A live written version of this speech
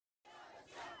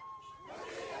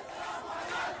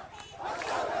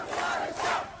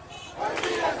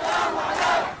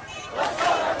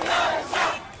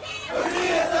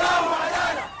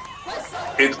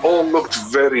all looked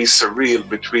very surreal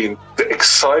between the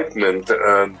excitement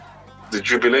and the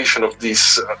jubilation of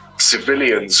these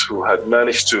civilians who had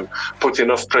managed to put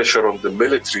enough pressure on the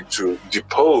military to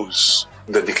depose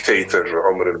the dictator,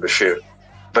 Omar al-Bashir.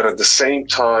 But at the same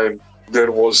time,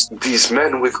 there was these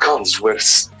men with guns were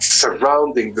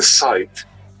surrounding the site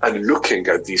and looking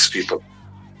at these people.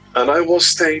 And I was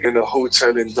staying in a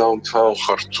hotel in downtown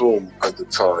Khartoum at the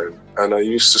time, and I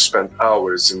used to spend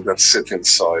hours in that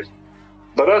sit-inside.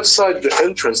 But outside the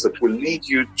entrance that will lead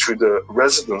you to the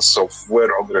residence of where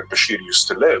Omar al-Bashir used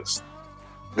to live,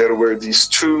 there were these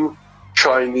two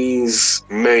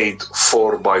Chinese-made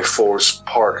 4x4s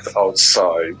parked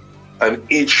outside, and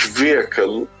each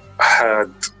vehicle had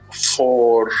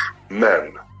 4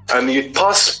 men. And you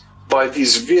pass by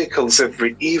these vehicles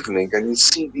every evening, and you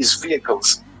see these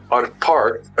vehicles are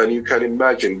parked, and you can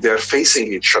imagine they're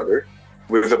facing each other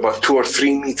with about 2 or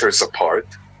 3 meters apart,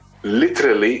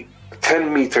 literally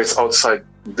 10 meters outside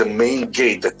the main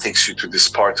gate that takes you to this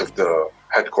part of the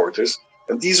headquarters.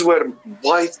 And these were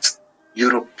white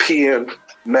European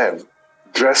men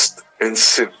dressed in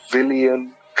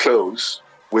civilian clothes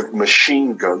with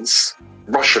machine guns,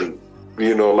 Russian,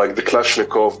 like the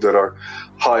Kalashnikov. There are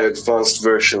high advanced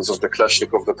versions of the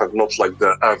Kalashnikov that are not like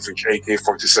the average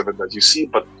AK-47 that you see,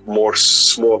 but more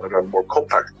smaller and more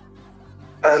compact.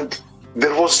 And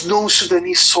there was no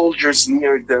Sudanese soldiers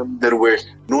near them. There were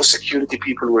no security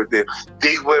people were there.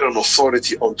 They were an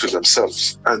authority unto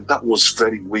themselves. And that was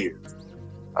very weird.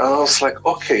 And I was like,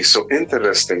 okay, so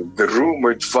interesting. The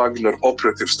rumored Wagner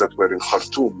operatives that were in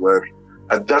Khartoum were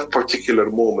at that particular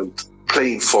moment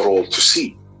playing for all to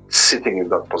see, sitting in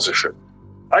that position.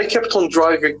 I kept on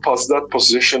driving past that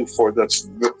position for that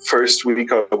first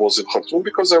week I was in Khartoum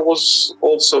because I was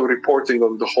also reporting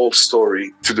on the whole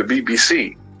story to the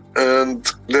BBC. And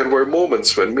there were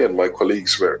moments when me and my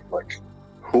colleagues were like,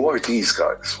 who are these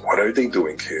guys? What are they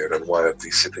doing here? And why are they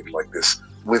sitting like this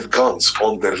with guns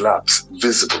on their laps,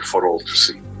 visible for all to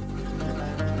see?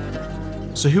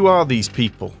 So who are these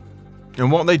people? And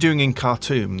what are they doing in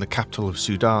Khartoum, the capital of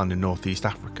Sudan in northeast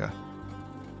Africa?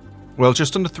 Well,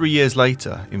 just under 3 years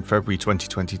later, in February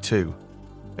 2022,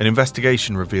 an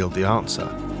investigation revealed the answer.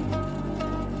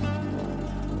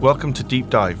 Welcome to Deep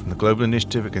Dive from the Global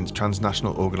Initiative Against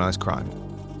Transnational Organised Crime.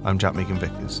 I'm Jack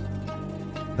Megan-Vickers.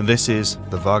 And this is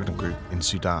the Wagner Group in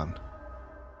Sudan.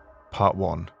 Part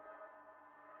 1.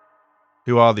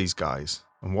 Who are these guys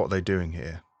and what are they doing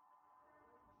here?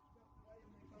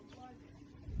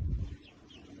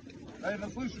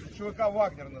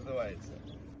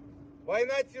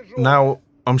 Now,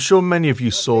 I'm sure many of you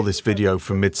saw this video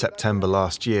from mid-September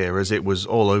last year as it was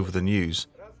all over the news.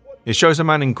 It shows a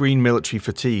man in green military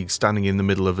fatigues standing in the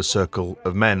middle of a circle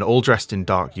of men, all dressed in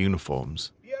dark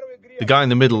uniforms. The guy in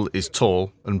the middle is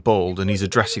tall and bald, and he's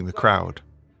addressing the crowd.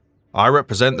 I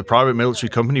represent the private military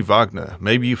company Wagner.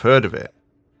 Maybe you've heard of it.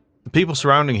 The people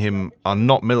surrounding him are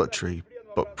not military,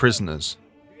 but prisoners.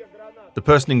 The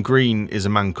person in green is a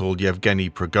man called Yevgeny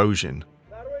Prigozhin.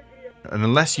 And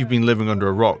unless you've been living under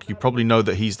a rock, you probably know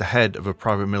that he's the head of a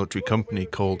private military company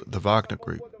called the Wagner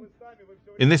Group.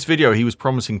 In this video, he was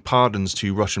promising pardons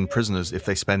to Russian prisoners if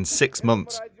they spend 6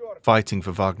 months fighting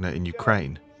for Wagner in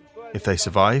Ukraine. If they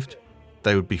survived,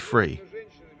 they would be free.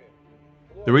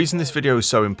 The reason this video is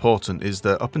so important is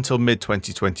that up until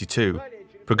mid-2022,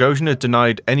 Prigozhin had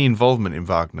denied any involvement in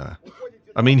Wagner.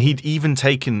 I mean, he'd even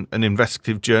taken an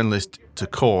investigative journalist to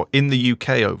court in the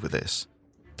UK over this,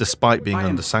 despite being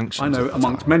under sanctions. I know,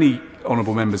 amongst many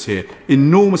honourable members here,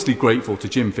 enormously grateful to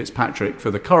Jim Fitzpatrick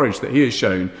for the courage that he has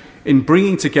shown in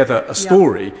bringing together a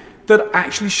story that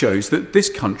actually shows that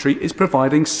this country is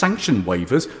providing sanction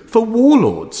waivers for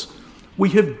warlords. We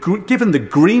have given the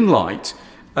green light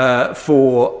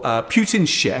for Putin's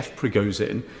chef,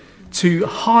 Prigozhin, to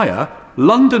hire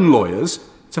London lawyers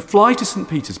to fly to St.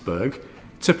 Petersburg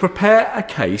to prepare a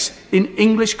case in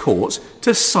English courts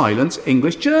to silence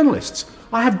English journalists.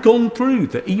 I have gone through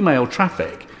the email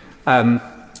traffic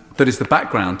that is the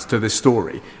background to this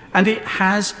story, and it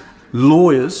has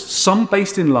lawyers, some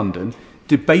based in London,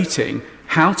 debating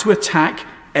how to attack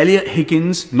Elliot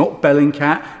Higgins, not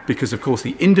Bellingcat, because of course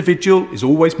the individual is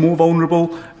always more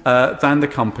vulnerable than the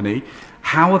company.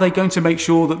 How are they going to make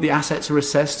sure that the assets are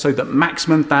assessed so that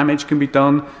maximum damage can be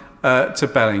done to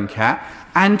Bellingcat?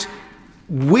 And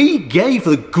we gave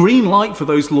the green light for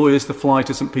those lawyers to fly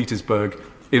to St. Petersburg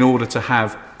in order to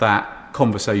have that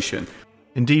conversation.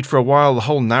 Indeed, for a while, the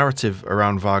whole narrative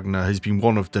around Wagner has been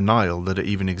one of denial that it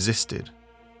even existed.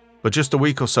 But just a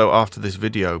week or so after this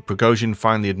video, Prigozhin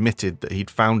finally admitted that he'd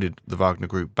founded the Wagner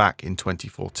Group back in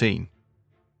 2014.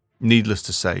 Needless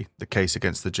to say, the case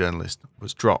against the journalist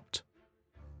was dropped.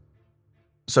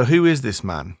 So who is this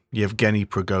man, Yevgeny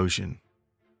Prigozhin?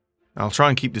 I'll try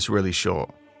and keep this really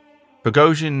short.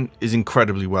 Prigozhin is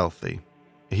incredibly wealthy.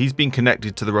 He's been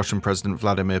connected to the Russian President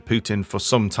Vladimir Putin for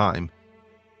some time.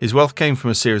 His wealth came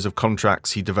from a series of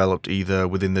contracts he developed either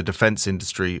within the defense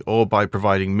industry or by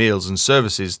providing meals and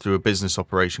services through a business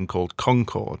operation called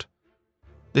Concord.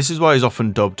 This is why he's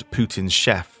often dubbed Putin's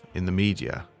chef in the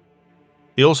media.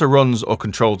 He also runs or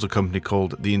controls a company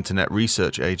called the Internet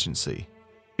Research Agency.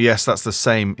 Yes, that's the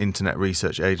same Internet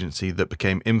Research Agency that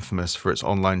became infamous for its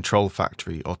online troll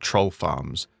factory or troll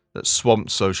farms that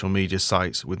swamped social media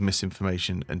sites with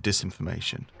misinformation and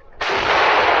disinformation.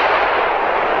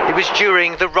 It was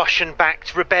during the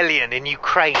Russian-backed rebellion in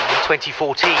Ukraine in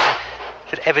 2014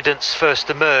 that evidence first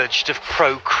emerged of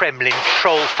pro-Kremlin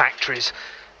troll factories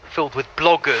filled with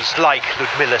bloggers like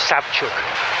Lyudmila Savchuk,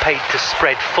 paid to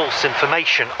spread false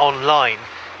information online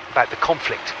about the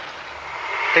conflict.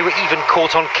 They were even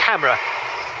caught on camera.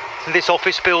 In this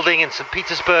office building in St.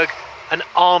 Petersburg, an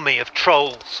army of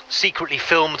trolls, secretly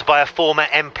filmed by a former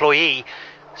employee,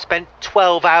 spent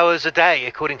 12 hours a day,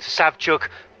 according to Savchuk,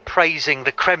 praising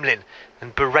the Kremlin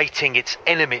and berating its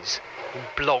enemies in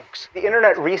blogs. The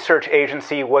Internet Research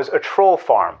Agency was a troll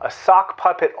farm, a sock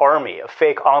puppet army of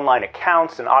fake online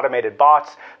accounts and automated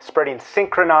bots spreading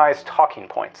synchronized talking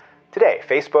points. Today,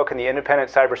 Facebook and the independent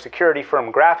cybersecurity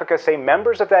firm Graphica say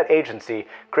members of that agency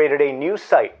created a new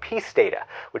site, Peace Data,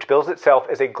 which bills itself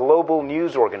as a global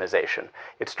news organization.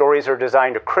 Its stories are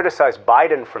designed to criticize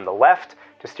Biden from the left,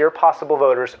 to steer possible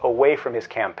voters away from his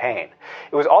campaign.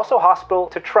 It was also hostile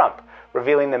to Trump,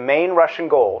 revealing the main Russian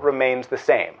goal remains the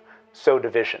same: sow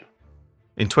division.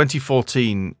 In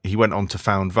 2014, he went on to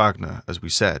found Wagner, as we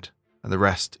said, and the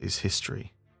rest is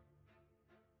history.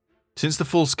 Since the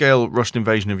full-scale Russian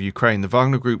invasion of Ukraine, the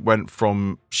Wagner Group went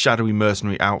from shadowy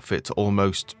mercenary outfit to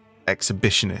almost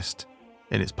exhibitionist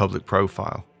in its public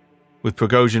profile, with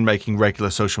Prigozhin making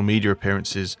regular social media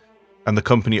appearances and the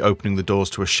company opening the doors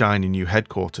to a shiny new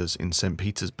headquarters in St.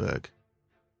 Petersburg.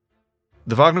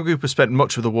 The Wagner Group has spent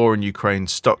much of the war in Ukraine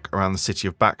stuck around the city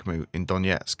of Bakhmut in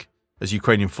Donetsk, as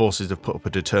Ukrainian forces have put up a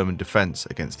determined defence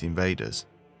against the invaders.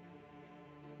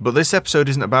 But this episode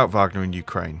isn't about Wagner in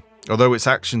Ukraine, although its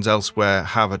actions elsewhere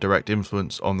have a direct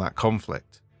influence on that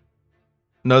conflict.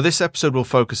 No, this episode will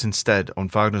focus instead on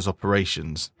Wagner's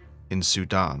operations in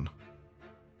Sudan.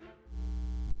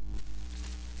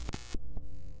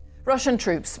 Russian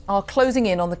troops are closing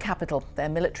in on the capital. Their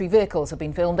military vehicles have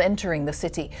been filmed entering the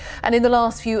city, and in the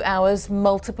last few hours,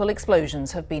 multiple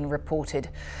explosions have been reported.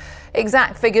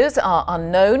 Exact figures are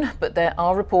unknown, but there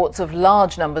are reports of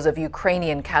large numbers of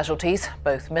Ukrainian casualties,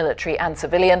 both military and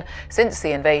civilian, since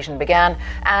the invasion began,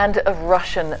 and of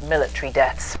Russian military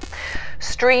deaths.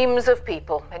 Streams of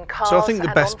people in cars. So I think the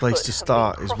and best on place foot to have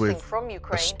start been is crossing with from a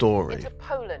Ukraine story. into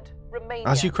Poland, Romania,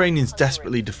 As Ukrainians Hungary,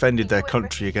 desperately defended their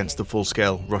country against the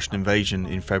full-scale Russian invasion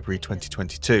in February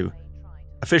 2022,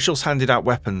 officials handed out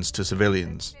weapons to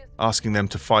civilians, asking them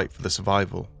to fight for the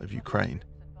survival of Ukraine.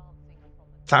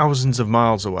 Thousands of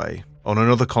miles away, on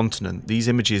another continent, these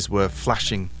images were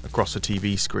flashing across a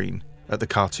TV screen at the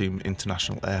Khartoum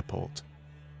International Airport.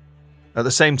 At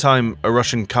the same time, a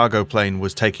Russian cargo plane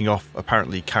was taking off,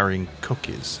 apparently carrying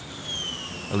cookies,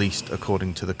 at least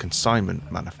according to the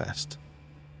consignment manifest.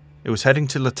 It was heading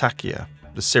to Latakia,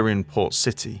 the Syrian port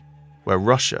city, where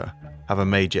Russia have a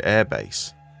major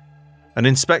airbase. An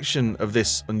inspection of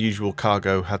this unusual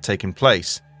cargo had taken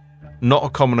place, not a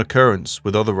common occurrence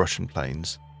with other Russian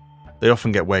planes. They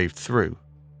often get waved through.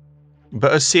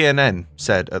 But as CNN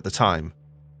said at the time,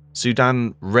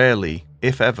 Sudan rarely,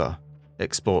 if ever,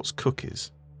 exports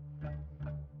cookies.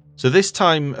 So this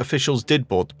time officials did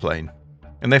board the plane,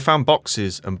 and they found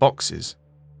boxes and boxes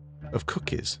of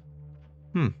cookies.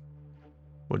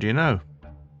 What do you know?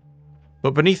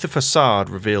 But beneath the facade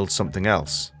revealed something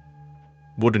else.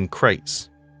 Wooden crates.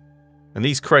 And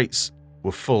these crates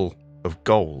were full of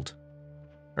gold.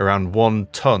 Around 1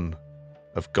 ton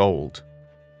of gold.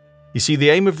 You see, the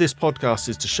aim of this podcast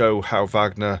is to show how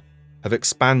Wagner have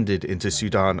expanded into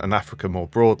Sudan and Africa more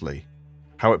broadly,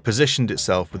 how it positioned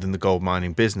itself within the gold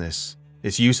mining business,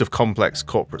 its use of complex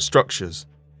corporate structures,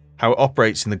 how it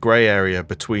operates in the grey area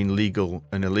between legal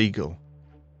and illegal,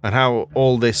 and how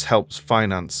all this helps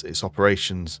finance its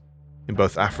operations in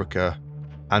both Africa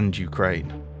and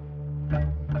Ukraine.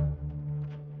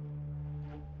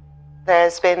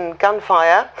 There's been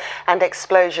gunfire and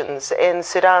explosions in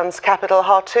Sudan's capital,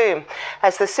 Khartoum,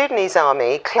 as the Sudanese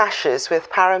army clashes with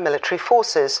paramilitary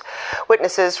forces.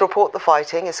 Witnesses report the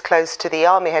fighting is close to the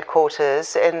army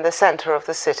headquarters in the centre of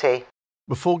the city.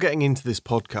 Before getting into this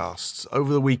podcast,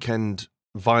 over the weekend,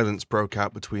 violence broke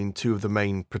out between two of the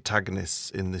main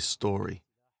protagonists in this story.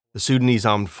 the Sudanese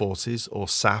Armed Forces, or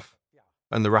SAF,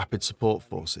 and the Rapid Support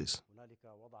Forces.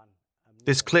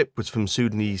 This clip was from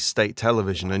Sudanese state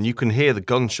television, and you can hear the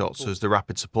gunshots as the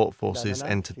Rapid Support Forces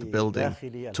entered the building,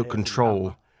 took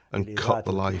control, and cut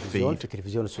the live feed.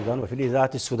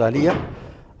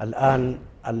 الآن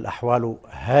الأحوال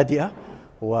هادئة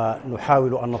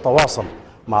ونحاول أن نتواصل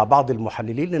مع بعض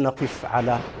المحللين لنقف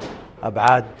على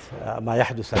أبعاد ما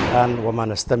يحدث الآن وما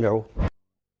نستمع.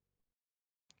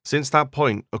 Since that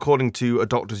point, according to a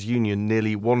doctors' union,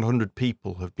 nearly 100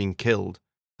 people have been killed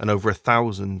and over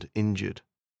 1,000 injured.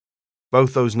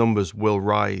 Both those numbers will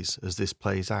rise as this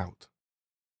plays out.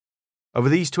 Over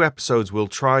these two episodes, we'll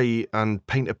try and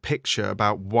paint a picture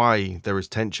about why there is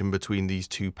tension between these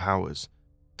two powers,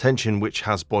 tension which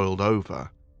has boiled over.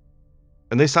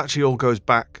 And this actually all goes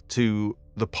back to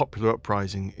the popular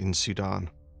uprising in Sudan.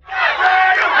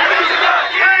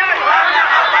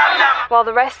 While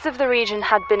the rest of the region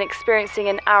had been experiencing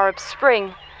an Arab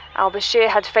Spring, al-Bashir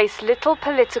had faced little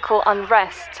political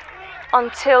unrest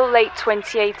until late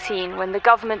 2018, when the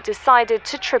government decided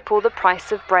to triple the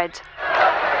price of bread.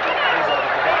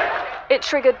 It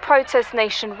triggered protests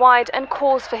nationwide and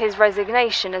calls for his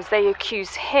resignation, as they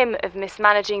accuse him of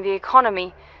mismanaging the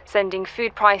economy, sending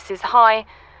food prices high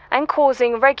and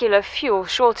causing regular fuel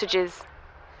shortages.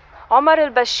 Omar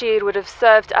al-Bashir would have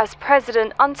served as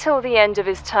president until the end of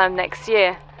his term next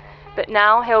year, but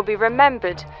now he'll be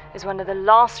remembered as one of the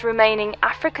last remaining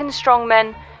African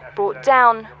strongmen brought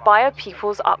down by a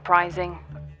people's uprising.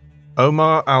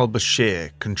 Omar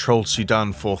al-Bashir controlled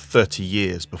Sudan for 30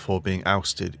 years before being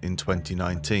ousted in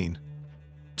 2019.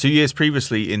 2 years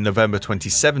previously, in November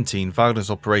 2017, Wagner's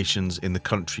operations in the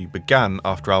country began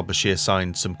after al-Bashir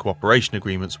signed some cooperation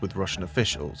agreements with Russian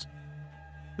officials.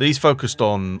 These focused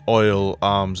on oil,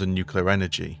 arms and nuclear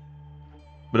energy.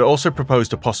 But it also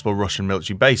proposed a possible Russian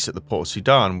military base at the port of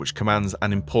Sudan, which commands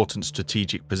an important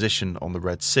strategic position on the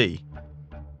Red Sea.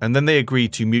 And then they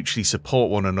agreed to mutually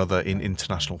support one another in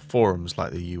international forums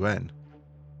like the UN.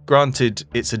 Granted,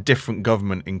 it's a different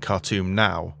government in Khartoum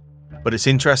now, but it's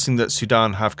interesting that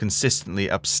Sudan have consistently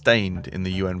abstained in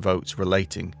the UN votes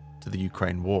relating to the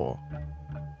Ukraine war.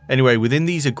 Anyway, within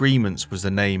these agreements was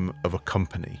the name of a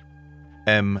company,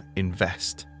 M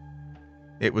Invest.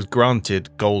 It was granted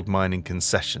gold mining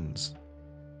concessions.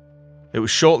 It was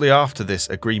shortly after this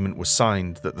agreement was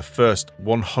signed that the first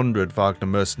 100 Wagner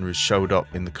mercenaries showed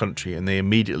up in the country, and they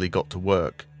immediately got to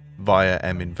work via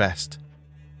M Invest.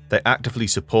 They actively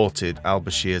supported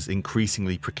al-Bashir's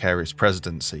increasingly precarious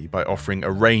presidency by offering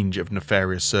a range of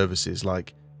nefarious services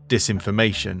like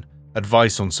disinformation,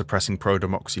 advice on suppressing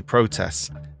pro-democracy protests,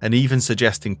 and even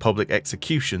suggesting public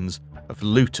executions of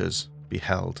looters be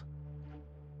held.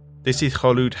 This is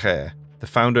Kholoud Khair, the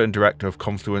founder and director of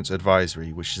Confluence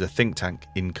Advisory, which is a think tank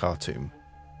in Khartoum.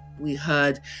 We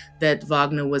heard that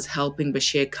Wagner was helping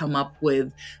Bashir come up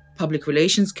with public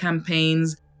relations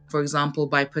campaigns, for example,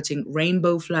 by putting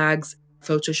rainbow flags,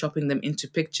 photoshopping them into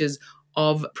pictures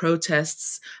of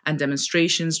protests and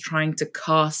demonstrations, trying to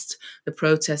cast the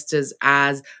protesters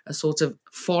as a sort of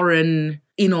foreign,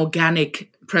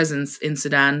 inorganic presence in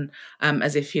Sudan,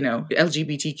 as if,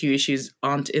 LGBTQ issues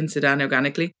aren't in Sudan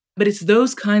organically. But it's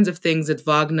those kinds of things that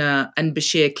Wagner and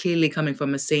Bashir, clearly coming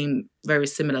from a very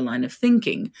similar line of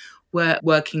thinking, were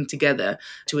working together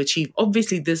to achieve.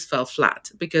 Obviously, this fell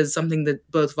flat because something that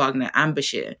both Wagner and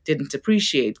Bashir didn't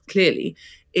appreciate clearly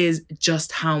is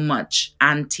just how much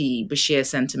anti-Bashir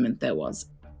sentiment there was.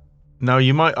 Now,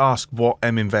 you might ask what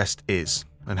M Invest is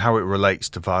and how it relates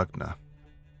to Wagner.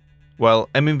 Well,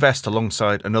 M Invest,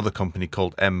 alongside another company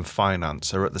called M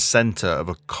Finance, are at the centre of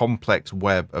a complex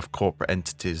web of corporate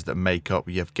entities that make up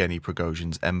Yevgeny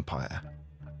Prigozhin's empire.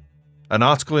 An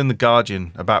article in The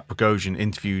Guardian about Prigozhin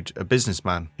interviewed a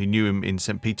businessman who knew him in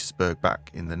St. Petersburg back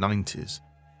in the 90s.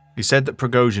 He said that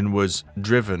Prigozhin was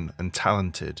driven and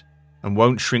talented and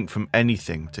won't shrink from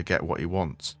anything to get what he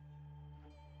wants.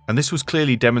 And this was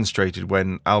clearly demonstrated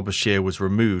when al-Bashir was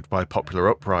removed by popular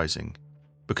uprising,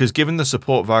 because given the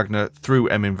support Wagner through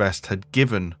M Invest had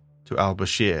given to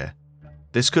al-Bashir,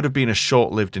 this could have been a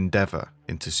short-lived endeavour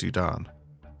into Sudan.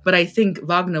 But I think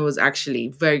Wagner was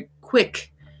actually very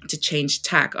quick to change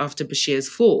tack after Bashir's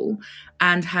fall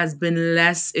and has been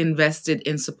less invested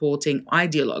in supporting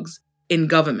ideologues in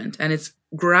government. And it's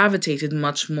gravitated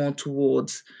much more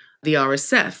towards the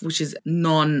RSF, which is a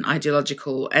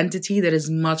non-ideological entity that is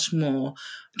much more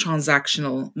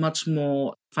transactional, much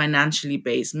more financially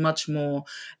based, much more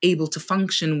able to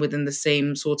function within the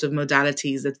same sort of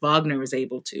modalities that Wagner is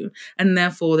able to. And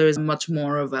therefore, there is much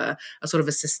more of a sort of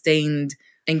a sustained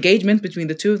engagement between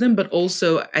the two of them. But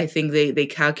also, I think they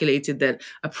calculated that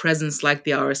a presence like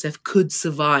the RSF could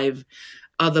survive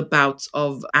other bouts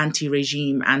of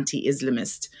anti-regime,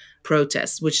 anti-Islamist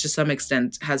protests, which to some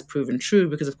extent has proven true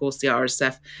because, of course, the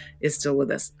RSF is still with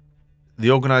us.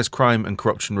 The Organised Crime and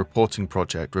Corruption Reporting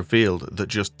Project revealed that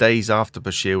just days after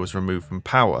Bashir was removed from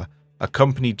power, a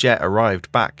company jet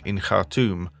arrived back in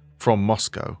Khartoum from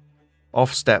Moscow.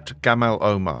 Off stepped Gamal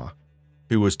Omar,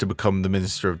 who was to become the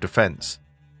Minister of Defence,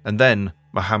 and then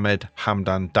Mohammed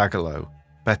Hamdan Dagalo,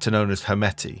 better known as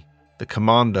Hemeti, the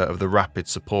commander of the Rapid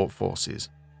Support Forces,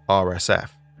 RSF.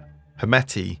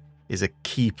 Hemeti is a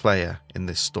key player in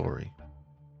this story.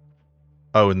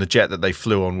 Oh, and the jet that they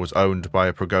flew on was owned by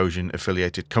a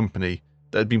Prigozhin-affiliated company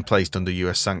that had been placed under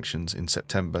US sanctions in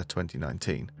September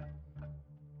 2019.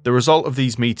 The result of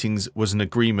these meetings was an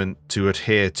agreement to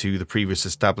adhere to the previous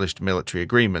established military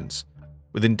agreements.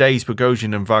 Within days,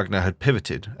 Prigozhin and Wagner had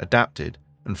pivoted, adapted,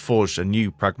 and forged a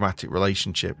new pragmatic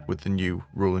relationship with the new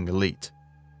ruling elite.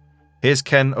 Here's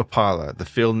Ken Opala, the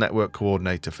Field Network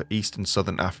Coordinator for East and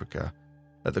Southern Africa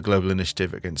at the Global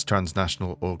Initiative Against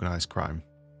Transnational Organised Crime.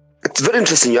 It's very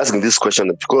interesting you're asking this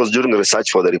question because during the research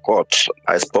for the report,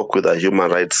 I spoke with a human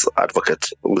rights advocate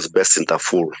who is based in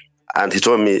Darfur. And he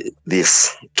told me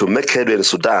this: to make headway in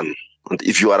Sudan, and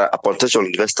if you are a potential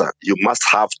investor, you must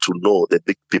have to know the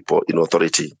big people in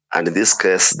authority, and in this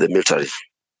case, the military.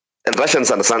 And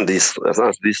Russians understand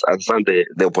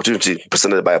the opportunity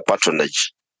presented by a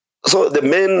patronage. So the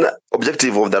main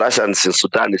objective of the Russians in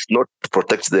Sudan is not to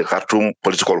protect the Khartoum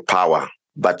political power,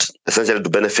 but essentially to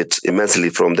benefit immensely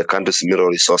from the country's mineral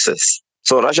resources.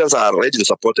 So Russians are ready to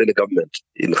support any government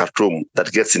in Khartoum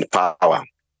that gets in power.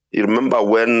 You remember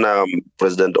when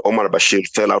President Omar Bashir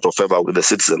fell out of favor with the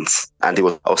citizens and he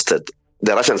was ousted.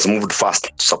 The Russians moved fast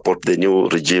to support the new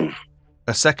regime.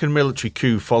 A second military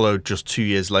coup followed just 2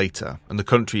 years later, and the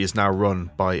country is now run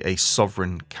by a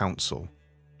sovereign council.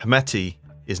 Hemeti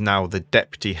is now the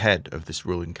deputy head of this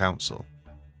ruling council.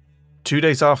 2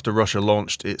 days after Russia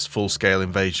launched its full-scale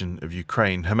invasion of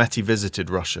Ukraine, Hemeti visited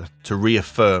Russia to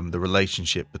reaffirm the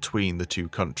relationship between the two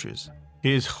countries.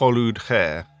 Here's Kholoud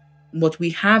Khair. What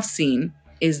we have seen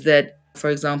is that, for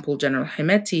example, General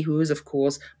Hemeti, who is, of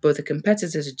course, both a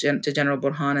competitor to General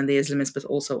Burhan and the Islamists, but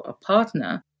also a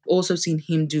partner, also seen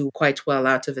him do quite well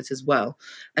out of it as well.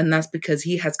 And that's because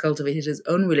he has cultivated his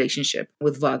own relationship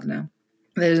with Wagner.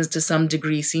 That is, to some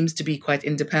degree, seems to be quite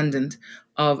independent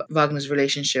of Wagner's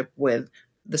relationship with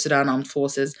the Sudan Armed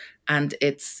Forces and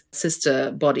its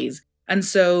sister bodies. And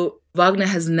so Wagner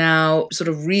has now sort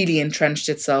of really entrenched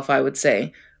itself, I would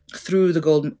say, through the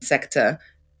gold sector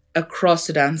across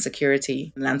Sudan's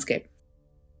security landscape.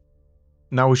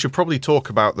 Now we should probably talk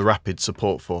about the Rapid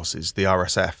Support Forces, the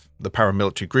RSF, the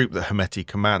paramilitary group that Hemeti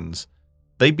commands.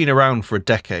 They've been around for a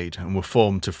decade and were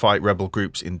formed to fight rebel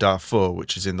groups in Darfur,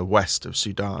 which is in the west of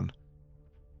Sudan.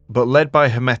 But led by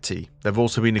Hemeti, they've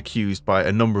also been accused by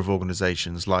a number of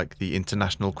organisations like the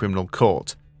International Criminal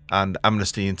Court and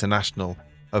Amnesty International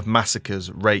of massacres,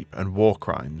 rape and war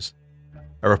crimes.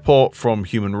 A report from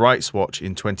Human Rights Watch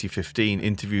in 2015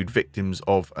 interviewed victims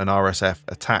of an RSF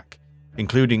attack,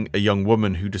 including a young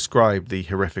woman who described the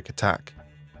horrific attack.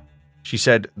 She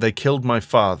said, "They killed my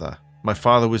father. My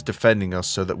father was defending us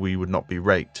so that we would not be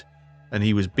raped, and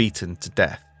he was beaten to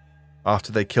death.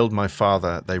 After they killed my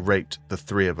father, they raped the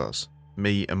three of us,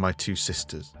 me and my two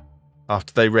sisters.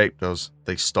 After they raped us,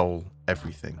 they stole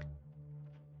everything."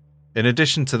 In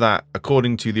addition to that,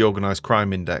 according to the Organised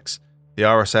Crime Index, the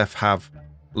RSF have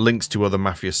links to other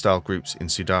mafia-style groups in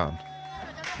Sudan.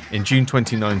 In June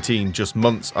 2019, just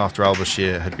months after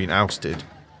al-Bashir had been ousted,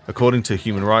 according to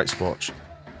Human Rights Watch,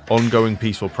 ongoing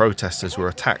peaceful protesters were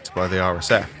attacked by the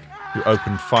RSF, who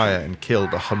opened fire and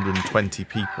killed 120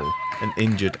 people and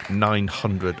injured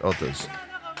 900 others.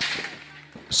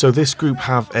 So this group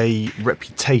have a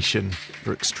reputation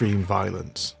for extreme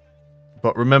violence.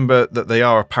 But remember that they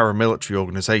are a paramilitary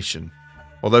organisation.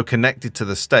 Although connected to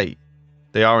the state,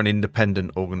 they are an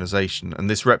independent organisation, and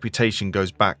this reputation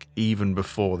goes back even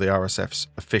before the RSF's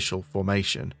official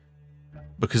formation,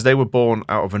 because they were born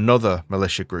out of another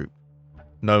militia group,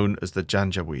 known as the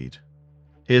Janjaweed.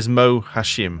 Here's Mo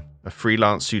Hashim, a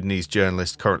freelance Sudanese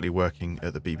journalist currently working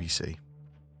at the BBC.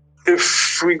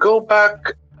 If we go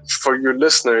back, for your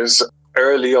listeners,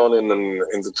 early on in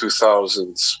the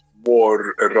 2000s,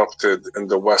 war erupted in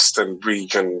the western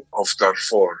region of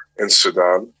Darfur in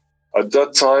Sudan. At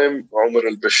that time, Omar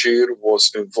al-Bashir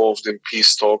was involved in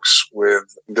peace talks with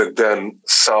the then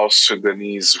South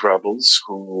Sudanese rebels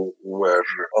who were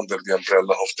under the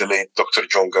umbrella of the late Dr.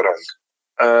 John Garang.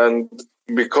 And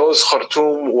because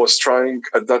Khartoum was trying,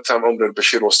 at that time, Omar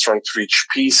al-Bashir was trying to reach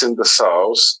peace in the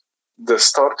south, The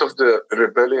start of the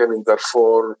rebellion in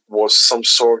Darfur was some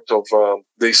sort of,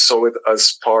 they saw it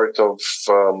as part of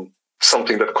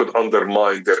something that could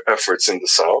undermine their efforts in the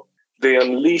south. They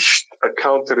unleashed a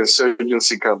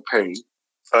counterinsurgency campaign,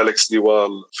 Alex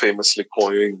Diwal famously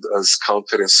coined as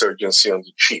counterinsurgency on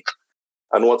the cheap.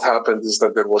 And what happened is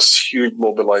that there was huge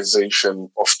mobilization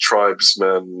of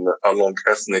tribesmen along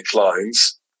ethnic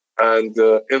lines, and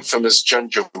infamous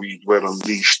Janjaweed were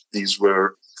unleashed. These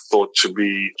were thought to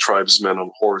be tribesmen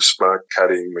on horseback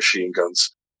carrying machine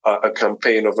guns. A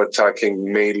campaign of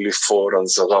attacking mainly For and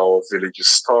Zagawa villages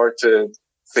started.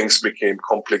 Things became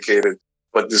complicated,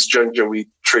 but this Janjaweed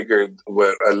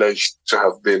were alleged to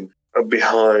have been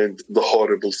behind the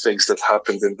horrible things that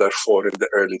happened in Darfur in the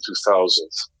early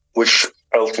 2000s, which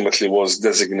ultimately was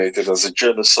designated as a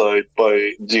genocide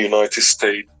by the United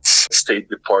States State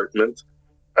Department.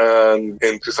 And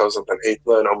in 2008,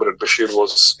 Omar al-Bashir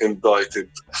was indicted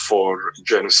for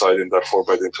genocide in Darfur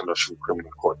by the International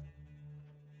Criminal Court.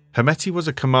 Hemeti was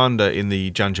a commander in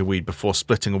the Janjaweed before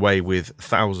splitting away with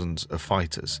thousands of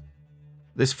fighters.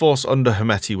 This force under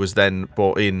Hemeti was then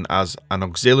brought in as an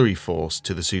auxiliary force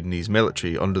to the Sudanese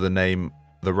military under the name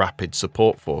the Rapid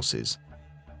Support Forces,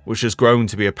 which has grown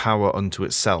to be a power unto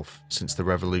itself since the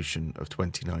revolution of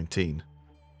 2019.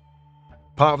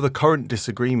 Part of the current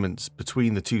disagreements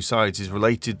between the two sides is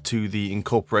related to the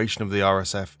incorporation of the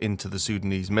RSF into the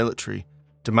Sudanese military,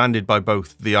 demanded by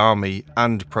both the army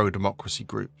and pro-democracy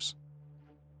groups.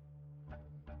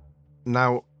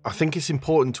 Now, I think it's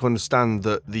important to understand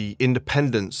that the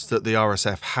independence that the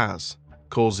RSF has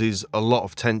causes a lot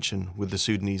of tension with the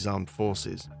Sudanese armed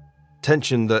forces.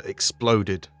 Tension that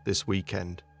exploded this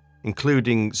weekend,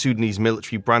 including Sudanese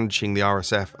military brandishing the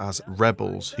RSF as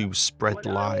rebels who spread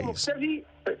lies.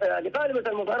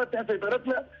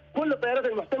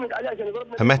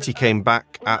 Hemeti came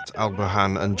back at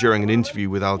al-Burhan and during an interview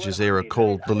with Al Jazeera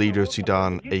called the leader of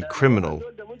Sudan a criminal,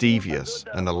 devious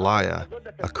and a liar,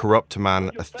 a corrupt man,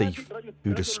 a thief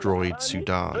who destroyed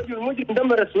Sudan.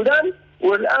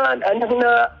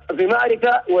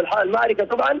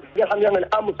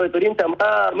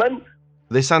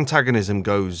 This antagonism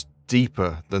goes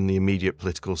deeper than the immediate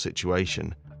political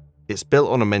situation. It's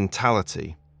built on a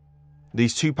mentality.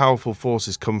 These two powerful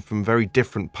forces come from very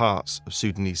different parts of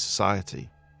Sudanese society.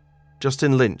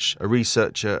 Justin Lynch, a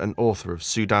researcher and author of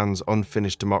Sudan's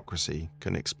Unfinished Democracy,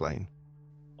 can explain.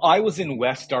 I was in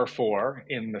West Darfur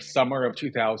in the summer of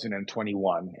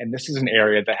 2021, and this is an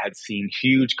area that had seen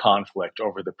huge conflict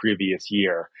over the previous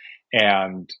year.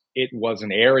 And it was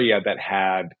an area that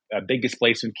had a big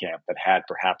displacement camp that had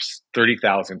perhaps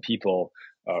 30,000 people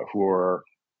who were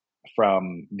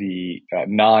from the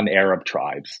non-Arab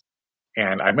tribes.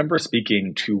 And I remember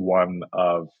speaking to one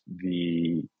of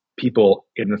the people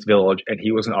in this village, and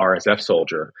he was an RSF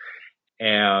soldier.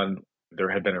 And there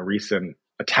had been a recent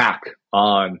attack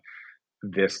on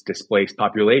this displaced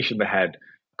population that had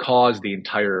caused the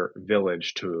entire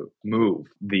village to move.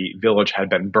 The village had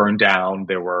been burned down.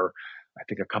 There were, I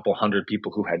think, a couple hundred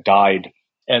people who had died.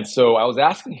 And so I was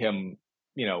asking him,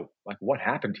 what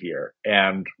happened here?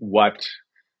 And what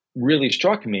really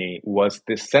struck me was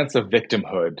this sense of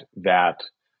victimhood that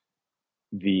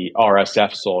the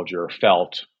RSF soldier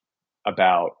felt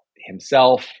about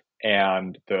himself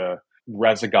and the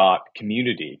Rezagat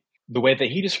community. The way that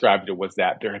he described it was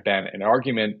that there had been an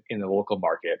argument in the local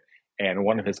market and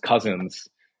one of his cousins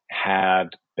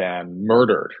had been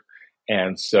murdered.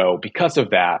 And so because of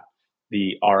that,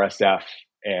 the RSF,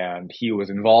 and he was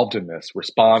involved in this,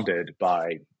 responded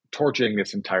by torching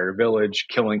this entire village,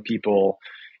 killing people,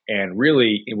 and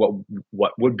really in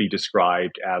what would be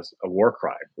described as a war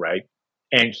crime, right?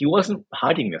 And he wasn't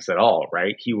hiding this at all,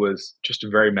 right? He was just a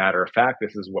very matter of fact,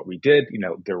 this is what we did.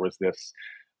 There was this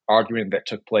argument that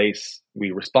took place.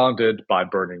 We responded by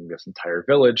burning this entire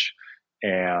village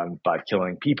and by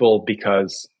killing people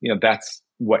because, that's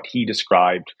what he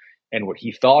described and what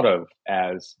he thought of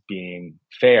as being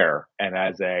fair and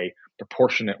as a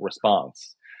proportionate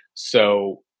response.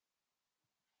 So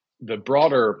the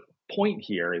broader point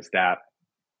here is that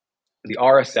the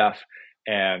RSF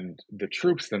and the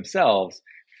troops themselves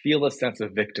feel a sense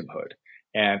of victimhood.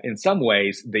 And in some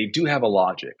ways, they do have a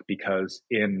logic because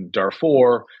in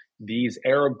Darfur, these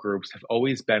Arab groups have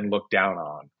always been looked down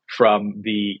on from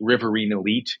the riverine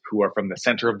elite who are from the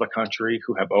center of the country,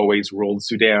 who have always ruled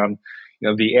Sudan.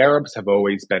 The Arabs have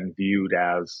always been viewed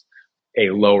as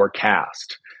a lower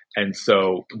caste. And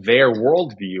so their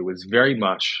worldview is very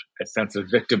much a sense of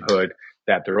victimhood,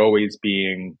 that they're always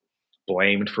being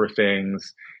blamed for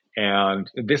things. And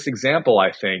this example,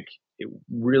 I think, it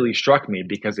really struck me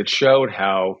because it showed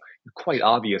how quite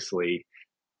obviously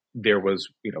there was,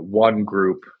 one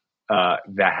group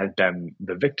that had been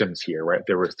the victims here, right?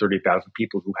 There was 30,000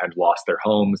 people who had lost their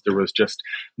homes. There was just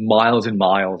miles and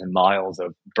miles and miles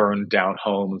of burned down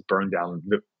homes, burned down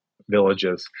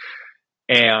villages.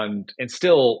 And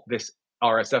still this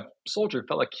RSF soldier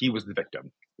felt like he was the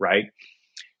victim, right?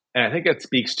 And I think that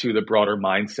speaks to the broader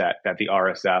mindset that the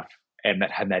RSF and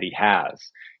that Hemeti has.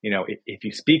 You know, if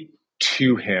you speak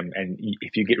to him and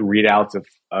if you get readouts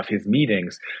of his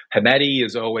meetings, Hemeti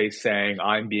is always saying,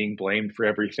 I'm being blamed for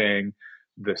everything.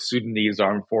 The Sudanese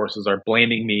armed forces are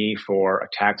blaming me for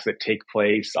attacks that take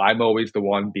place. I'm always the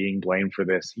one being blamed for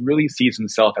this. He really sees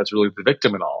himself as really the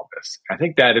victim in all of this. I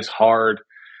think that is hard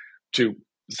to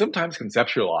sometimes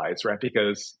conceptualize, right?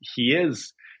 Because he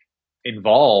is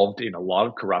involved in a lot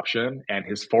of corruption and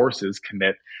his forces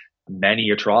commit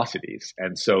many atrocities.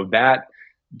 And so that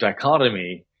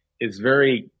dichotomy is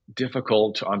very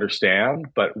difficult to understand.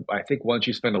 But I think once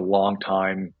you spend a long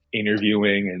time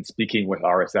interviewing and speaking with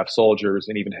RSF soldiers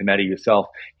and even Hemeti yourself,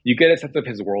 you get a sense of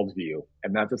his worldview.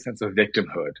 And that's a sense of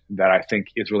victimhood that I think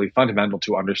is really fundamental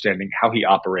to understanding how he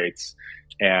operates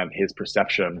and his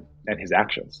perception and his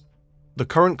actions. The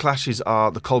current clashes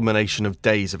are the culmination of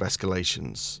days of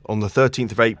escalations. On the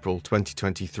 13th of April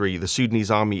 2023, the Sudanese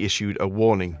army issued a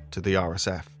warning to the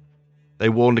RSF. They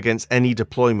warned against any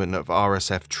deployment of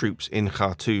RSF troops in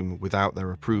Khartoum without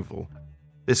their approval.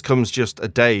 This comes just a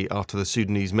day after the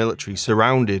Sudanese military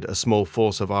surrounded a small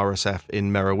force of RSF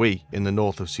in Merowe in the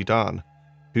north of Sudan,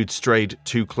 who'd strayed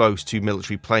too close to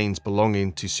military planes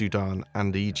belonging to Sudan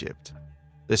and Egypt.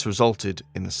 This resulted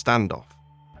in a standoff.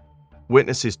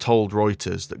 Witnesses told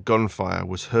Reuters that gunfire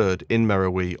was heard in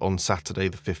Merowe on Saturday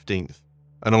the 15th,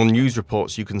 and on news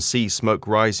reports you can see smoke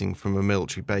rising from a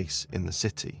military base in the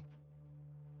city.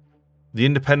 The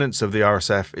independence of the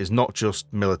RSF is not just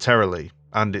militarily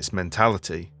and its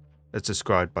mentality, as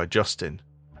described by Justin.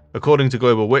 According to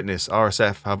Global Witness,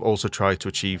 RSF have also tried to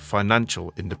achieve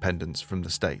financial independence from the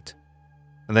state,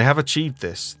 and they have achieved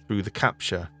this through the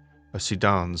capture of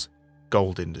Sudan's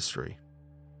gold industry.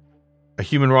 A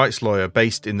human rights lawyer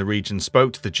based in the region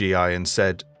spoke to the GI and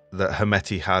said that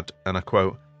Hemeti had, and I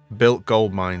quote, built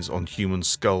gold mines on human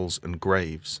skulls and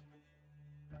graves.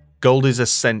 Gold is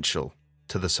essential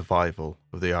to the survival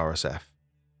of the RSF.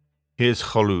 Here's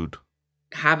Kholoud.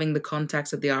 Having the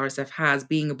contacts that the RSF has,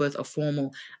 being both a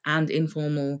formal and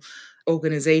informal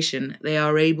organization, they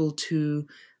are able to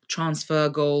transfer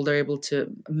gold, they're able to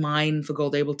mine for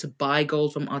gold, they're able to buy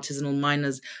gold from artisanal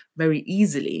miners very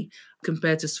easily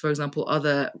compared to, for example,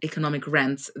 other economic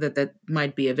rents that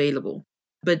might be available.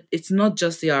 But it's not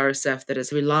just the RSF that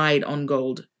has relied on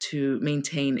gold to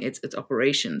maintain its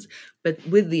operations. But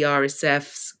with the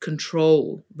RSF's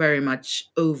control very much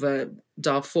over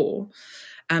Darfur,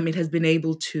 it has been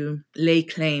able to lay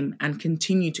claim and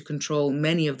continue to control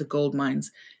many of the gold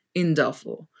mines in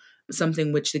Darfur,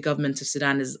 something which the government of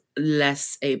Sudan is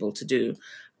less able to do.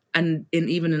 And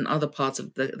even in other parts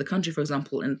of the country, for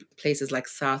example, in places like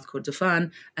South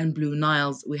Kordofan and Blue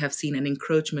Niles, we have seen an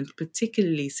encroachment,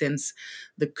 particularly since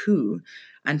the coup,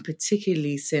 and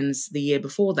particularly since the year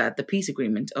before that, the peace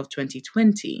agreement of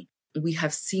 2020. We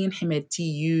have seen Hemeti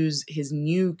use his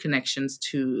new connections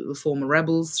to the former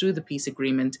rebels through the peace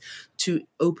agreement to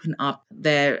open up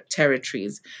their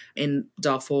territories in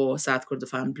Darfur, South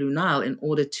Kordofan, Blue Nile in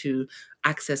order to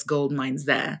access gold mines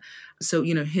there. So,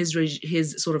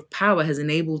 his sort of power has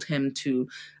enabled him to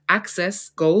access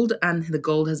gold, and the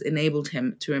gold has enabled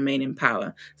him to remain in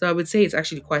power. So I would say it's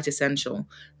actually quite essential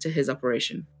to his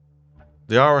operation.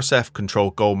 The RSF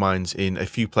control gold mines in a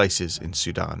few places in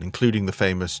Sudan, including the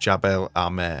famous Jabal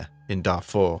al-Mer in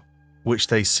Darfur, which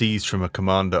they seized from a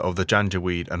commander of the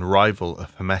Janjaweed and rival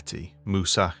of Hemeti,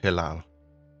 Musa Hilal.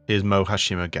 Here's Mo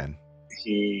Hashim again.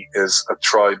 He is a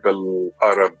tribal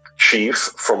Arab chief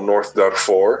from North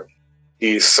Darfur.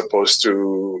 He is supposed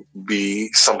to be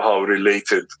somehow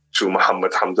related to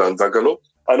Mohammed Hamdan Dagalo.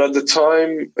 And at the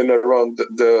time, in around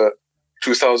the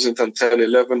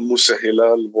 2010-11, Musa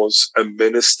Hilal was a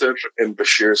minister in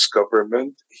Bashir's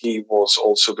government. He was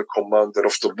also the commander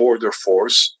of the border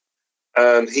force.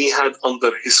 And he had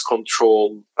under his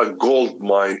control a gold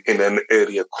mine in an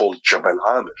area called Jabal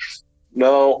Amir.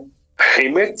 Now,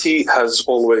 Hemeti has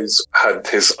always had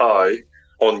his eye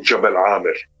on Jabal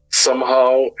Amir.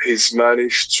 Somehow he's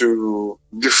managed to,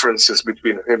 differences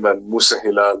between him and Musa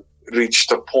Hilal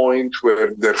reached a point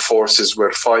where their forces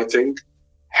were fighting.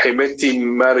 Hemeti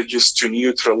manages to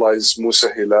neutralize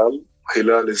Musa Hilal.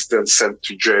 Hilal is then sent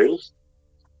to jail.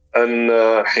 And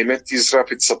Hemeti's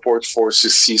rapid support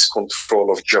forces seize control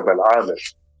of Jabal Amir.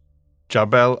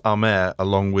 Jabal al-Mer,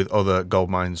 along with other gold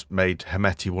mines, made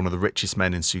Hemeti one of the richest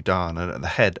men in Sudan and at the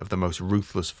head of the most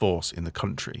ruthless force in the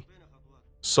country.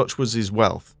 Such was his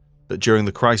wealth that during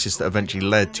the crisis that eventually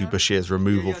led to Bashir's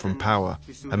removal from power,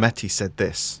 Hemeti said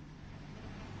this.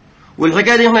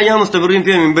 والحكايه دي احنا جاي مستمرين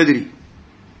فيها من بدري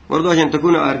برضه عشان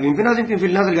تكونوا عارفين في ناس يمكن في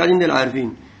الناس اللي قاعدين دول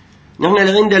عارفين نحن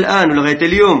لغايه الان ولغايه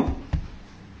اليوم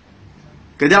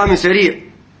كدعم سريع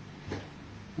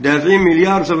دافعين $1.27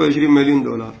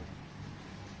 مليار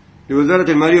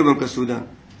لوزاره الماليه وبنك السودان.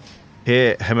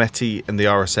 Here, Hemeti and the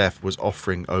RSF was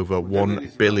offering over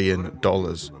 $1 billion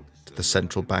to the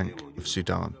central bank of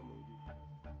Sudan.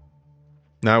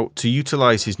 Now, to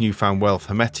utilise his newfound wealth,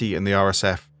 Hemeti and the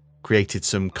RSF created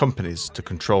some companies to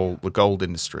control the gold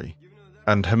industry,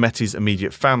 and Hemeti's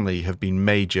immediate family have been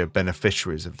major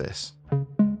beneficiaries of this.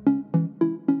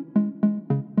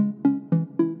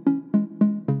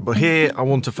 But here I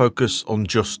want to focus on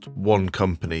just one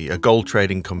company, a gold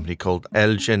trading company called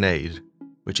El Junaid,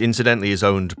 which incidentally is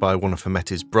owned by one of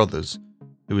Hemeti's brothers,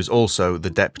 who is also the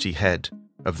deputy head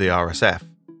of the RSF.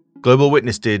 Global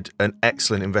Witness did an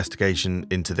excellent investigation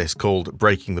into this called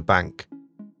Breaking the Bank.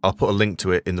 I'll put a link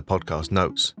to it in the podcast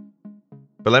notes.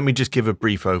 But let me just give a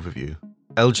brief overview.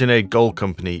 El Junaid Gold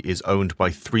Company is owned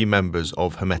by 3 members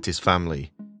of Hemeti's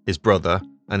family, his brother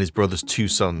and his brother's 2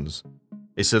 sons.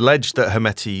 It's alleged that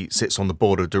Hemeti sits on the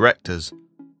board of directors,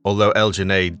 although El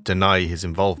Junaid deny his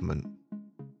involvement.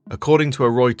 According to a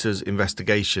Reuters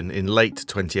investigation in late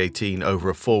 2018 over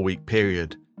a 4-week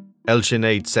period, El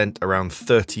Junaid sent around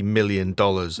 $30 million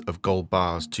of gold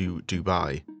bars to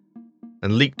Dubai.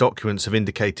 And leaked documents have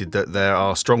indicated that there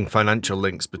are strong financial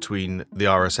links between the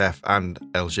RSF and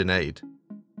El Junaid,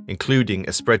 including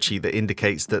a spreadsheet that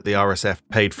indicates that the RSF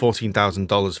paid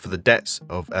 $14,000 for the debts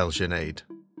of El Junaid.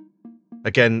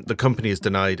 Again, the company has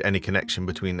denied any connection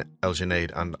between El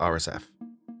Junaid and RSF.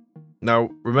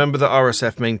 Now, remember that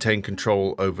RSF maintained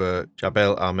control over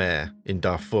Jabal Amer in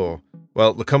Darfur.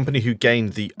 Well, the company who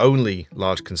gained the only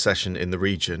large concession in the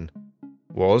region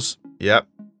was, El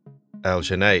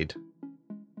Junaid.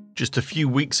 Just a few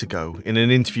weeks ago, in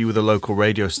an interview with a local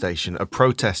radio station, a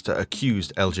protester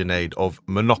accused El Junaid of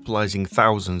monopolising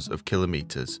thousands of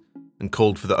kilometres and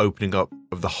called for the opening up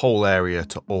of the whole area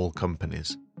to all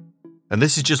companies. And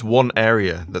this is just one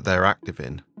area that they're active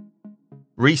in.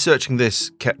 Researching this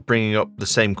kept bringing up the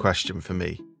same question for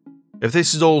me. If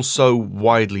this is all so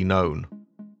widely known,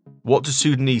 what do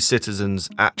Sudanese citizens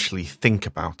actually think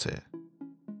about it?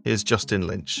 Here's Justin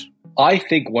Lynch. I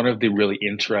think one of the really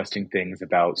interesting things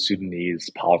about Sudanese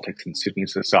politics and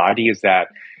Sudanese society is that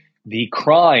the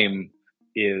crime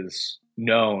is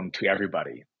known to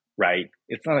everybody, right?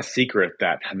 It's not a secret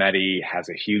that Hemeti has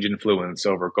a huge influence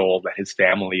over gold, that his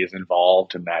family is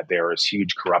involved, and that there is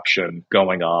huge corruption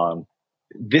going on.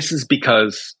 This is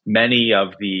because many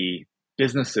of the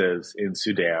businesses in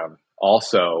Sudan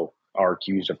also are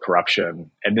accused of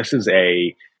corruption. And this is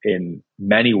in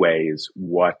many ways,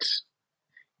 what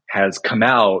has come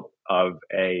out of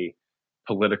a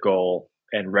political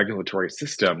and regulatory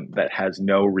system that has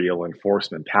no real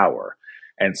enforcement power.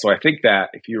 And so I think that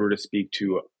if you were to speak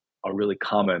to a really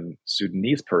common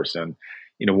Sudanese person,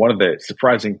 one of the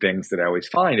surprising things that I always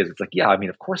find is it's like,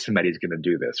 of course Hemeti is going to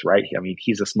do this, right?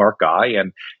 He's a smart guy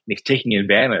and he's taking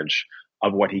advantage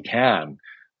of what he can.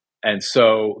 And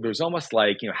so there's almost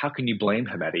like, how can you blame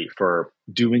Hemeti for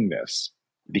doing this?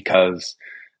 Because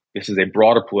this is a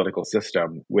broader political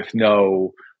system with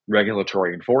no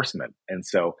regulatory enforcement. And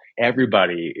so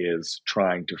everybody is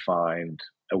trying to find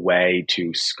a way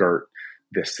to skirt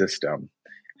this system.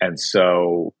 And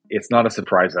so it's not a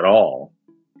surprise at all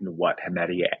what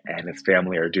Hemeti and his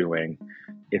family are doing.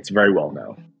 It's very well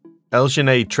known. El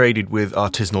Junaid traded with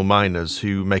artisanal miners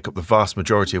who make up the vast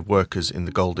majority of workers in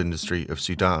the gold industry of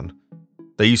Sudan.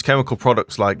 They use chemical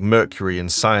products like mercury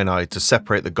and cyanide to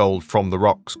separate the gold from the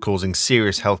rocks, causing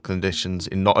serious health conditions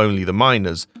in not only the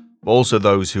miners, but also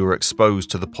those who are exposed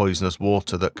to the poisonous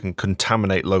water that can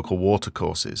contaminate local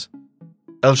watercourses.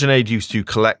 El Junaid used to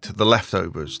collect the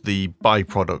leftovers, the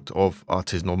byproduct of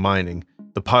artisanal mining,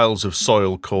 the piles of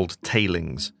soil called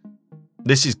tailings.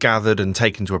 This is gathered and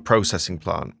taken to a processing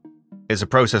plant. It's a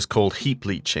process called heap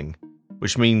leaching,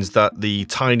 which means that the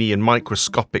tiny and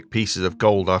microscopic pieces of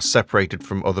gold are separated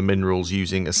from other minerals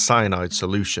using a cyanide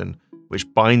solution,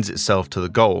 which binds itself to the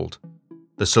gold.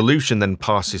 The solution then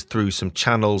passes through some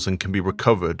channels and can be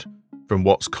recovered from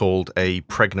what's called a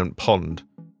pregnant pond,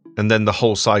 and then the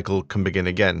whole cycle can begin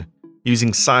again.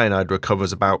 Using cyanide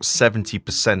recovers about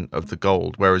 70% of the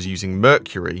gold, whereas using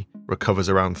mercury recovers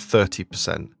around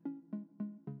 30%.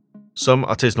 Some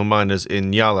artisanal miners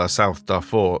in Nyala, South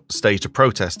Darfur, staged a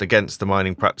protest against the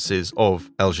mining practices of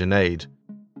El Junaid.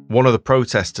 One of the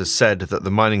protesters said that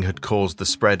the mining had caused the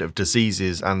spread of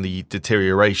diseases and the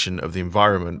deterioration of the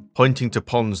environment, pointing to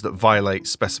ponds that violate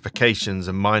specifications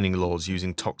and mining laws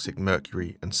using toxic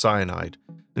mercury and cyanide,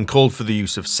 and called for the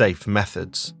use of safe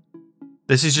methods.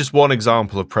 This is just one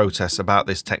example of protests about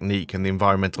this technique and the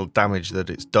environmental damage that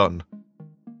it's done.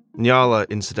 Nyala,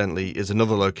 incidentally, is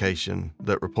another location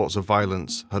that reports of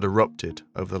violence had erupted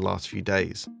over the last few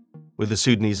days, with the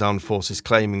Sudanese armed forces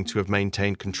claiming to have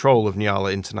maintained control of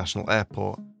Nyala International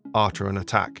Airport after an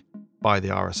attack by the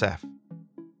RSF.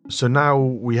 So now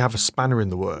we have a spanner in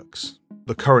the works.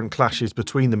 The current clashes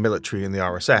between the military and the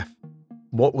RSF.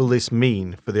 What will this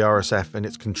mean for the RSF and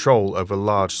its control over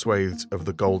large swathes of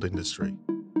the gold industry?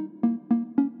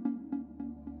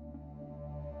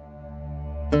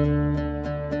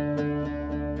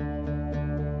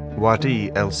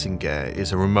 Wadi El Singar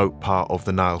is a remote part of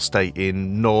the Nile state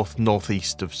in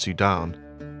northeast of Sudan.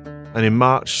 And in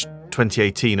March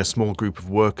 2018, a small group of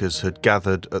workers had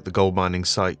gathered at the gold mining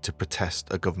site to protest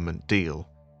a government deal.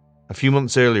 A few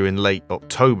months earlier, in late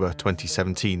October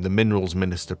 2017, the Minerals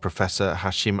Minister, Professor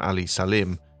Hashim Ali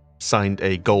Salim, signed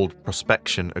a gold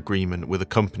prospection agreement with a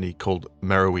company called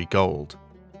Merowe Gold.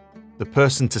 The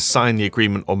person to sign the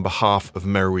agreement on behalf of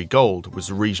Merowe Gold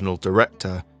was Regional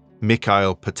Director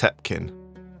Mikhail Potepkin,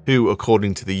 who,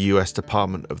 according to the US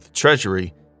Department of the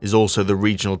Treasury, is also the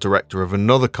regional director of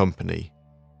another company,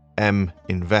 M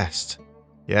Invest.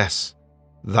 Yes,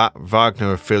 that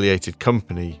Wagner-affiliated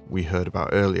company we heard about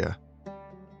earlier.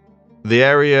 The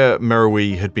area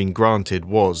Merowe had been granted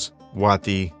was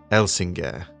Wadi El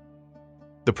Singar.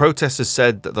 The protesters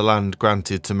said that the land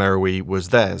granted to Merowe was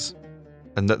theirs,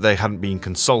 and that they hadn't been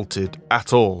consulted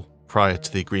at all prior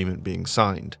to the agreement being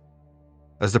signed.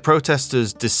 As the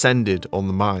protesters descended on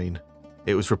the mine,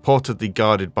 it was reportedly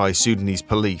guarded by Sudanese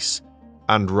police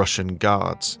and Russian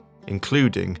guards,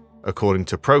 including, according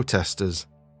to protesters,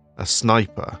 a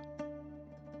sniper.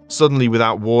 Suddenly,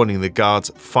 without warning, the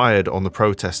guards fired on the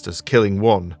protesters, killing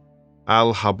one,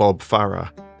 Al-Habob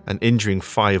Farah, and injuring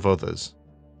 5 others.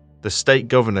 The state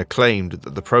governor claimed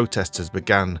that the protesters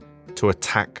began to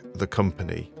attack the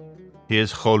company.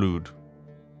 Here's Kholoud.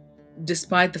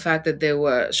 Despite the fact that there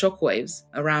were shockwaves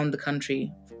around the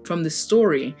country from this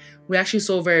story, we actually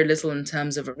saw very little in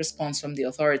terms of a response from the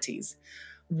authorities.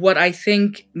 What I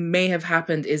think may have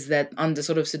happened is that under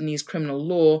sort of Sudanese criminal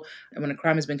law, when a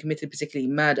crime has been committed,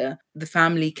 particularly murder, the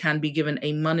family can be given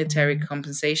a monetary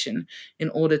compensation in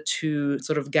order to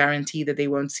sort of guarantee that they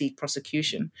won't seek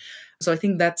prosecution. So I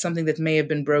think that's something that may have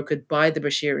been brokered by the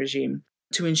Bashir regime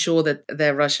to ensure that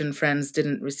their Russian friends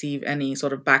didn't receive any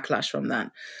sort of backlash from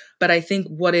that. But I think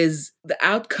what is the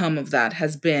outcome of that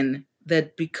has been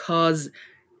that because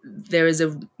there is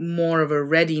more of a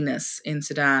readiness in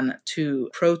Sudan to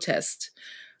protest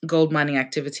gold mining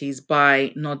activities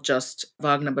by not just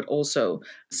Wagner, but also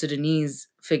Sudanese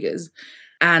figures.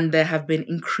 And there have been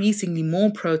increasingly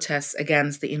more protests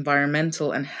against the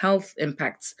environmental and health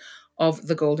impacts of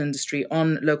the gold industry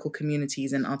on local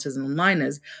communities and artisanal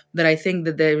miners, that I think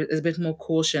that there is a bit more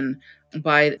caution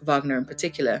by Wagner in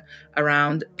particular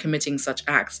around committing such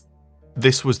acts.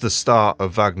 This was the start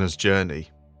of Wagner's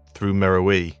journey through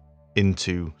Merowe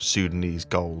into Sudanese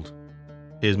gold.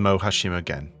 Here's Mo Hashim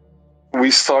again. We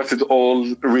started all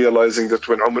realizing that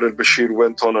when Omar al-Bashir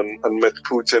went on and met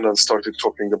Putin and started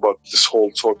talking about this whole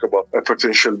talk about a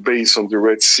potential base on the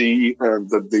Red Sea and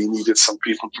that they needed some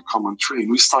people to come and train,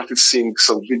 we started seeing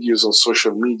some videos on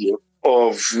social media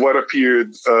of what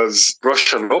appeared as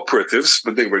Russian operatives,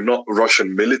 but they were not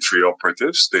Russian military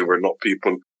operatives. They were not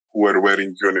people who were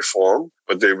wearing uniform,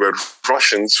 but they were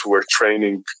Russians who were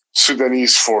training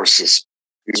Sudanese forces.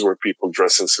 These were people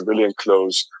dressed in civilian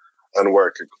clothes and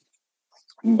working.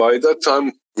 By that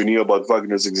time, we knew about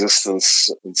Wagner's existence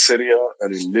in Syria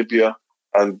and in Libya,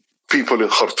 and people in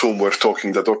Khartoum were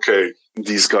talking that, okay,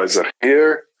 these guys are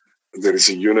here. There is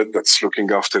a unit that's looking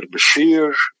after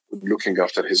Bashir, looking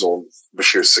after his own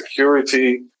Bashir's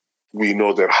security. We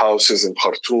know their houses in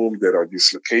Khartoum. There are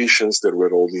these locations. There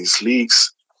were all these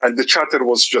leaks. And the chatter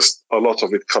was just a lot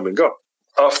of it coming up.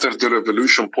 After the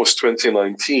revolution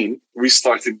post-2019, we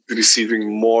started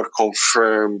receiving more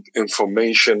confirmed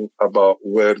information about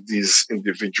where these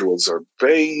individuals are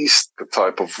based, the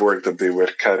type of work that they were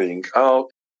carrying out.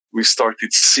 We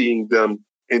started seeing them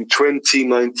in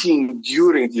 2019,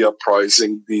 during the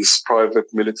uprising, these private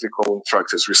military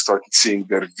contractors. We started seeing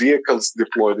their vehicles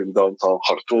deployed in downtown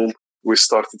Khartoum. We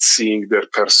started seeing their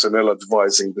personnel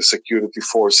advising the security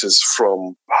forces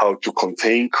from how to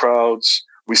contain crowds.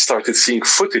 We started seeing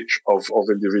footage of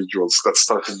individuals that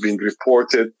started being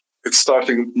reported. It's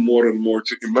starting more and more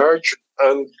to emerge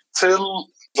until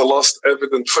The last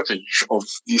evident footage of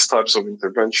these types of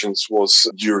interventions was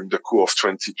during the coup of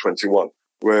 2021,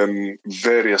 when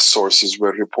various sources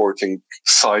were reporting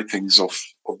sightings of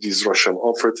these Russian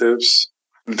operatives.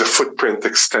 The footprint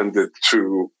extended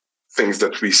to things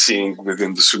that we're seeing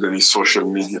within the Sudanese social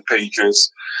media pages,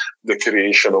 the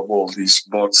creation of all these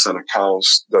bots and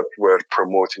accounts that were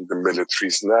promoting the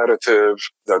military's narrative,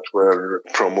 that were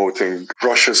promoting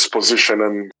Russia's position.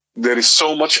 And there is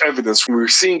so much evidence. We're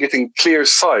seeing it in clear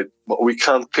sight, but we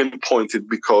can't pinpoint it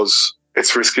because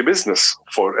it's risky business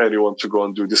for anyone to go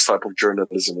and do this type of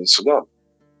journalism in Sudan.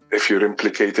 If you're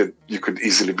implicated, you could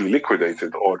easily be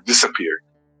liquidated or disappear.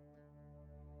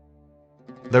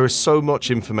 There is so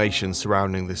much information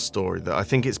surrounding this story that I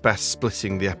think it's best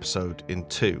splitting the episode in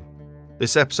two.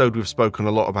 This episode we've spoken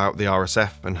a lot about the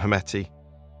RSF and Hemeti.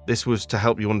 This was to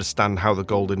help you understand how the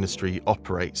gold industry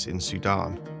operates in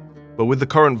Sudan. But with the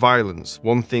current violence,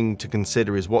 one thing to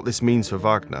consider is what this means for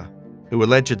Wagner, who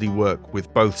allegedly work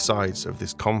with both sides of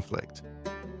this conflict.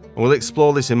 And we'll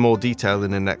explore this in more detail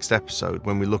in the next episode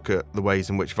when we look at the ways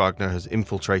in which Wagner has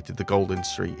infiltrated the gold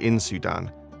industry in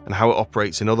Sudan and how it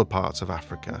operates in other parts of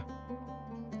Africa,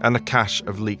 and a cache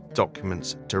of leaked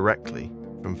documents directly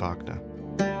from Wagner.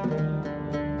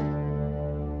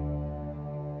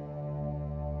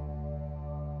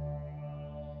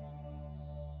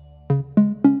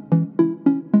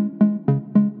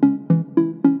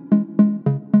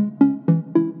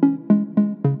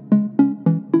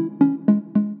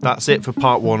 That's it for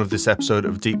part one of this episode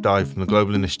of Deep Dive from the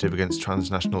Global Initiative Against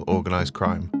Transnational Organised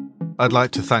Crime. I'd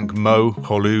like to thank Mo,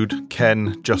 Holud,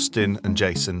 Ken, Justin and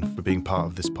Jason for being part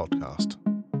of this podcast.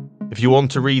 If you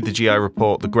want to read the GI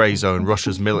report, The Grey Zone,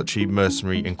 Russia's Military,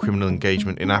 Mercenary and Criminal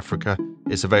Engagement in Africa,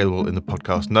 it's available in the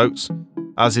podcast notes,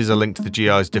 as is a link to the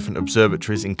GI's different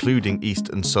observatories, including East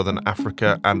and Southern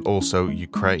Africa and also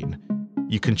Ukraine.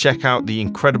 You can check out the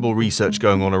incredible research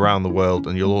going on around the world,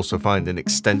 and you'll also find an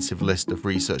extensive list of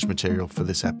research material for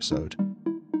this episode.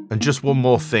 And just one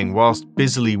more thing, whilst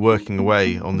busily working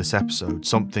away on this episode,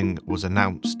 something was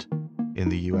announced in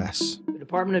the US. The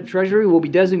Department of Treasury will be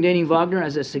designating Wagner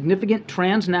as a significant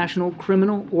transnational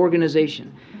criminal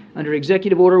organization under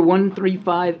Executive Order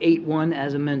 13581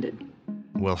 as amended.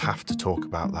 We'll have to talk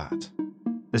about that.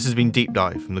 This has been Deep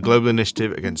Dive from the Global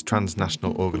Initiative Against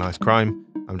Transnational Organised Crime.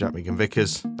 I'm Jack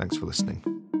Megan-Vickers. Thanks for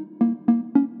listening.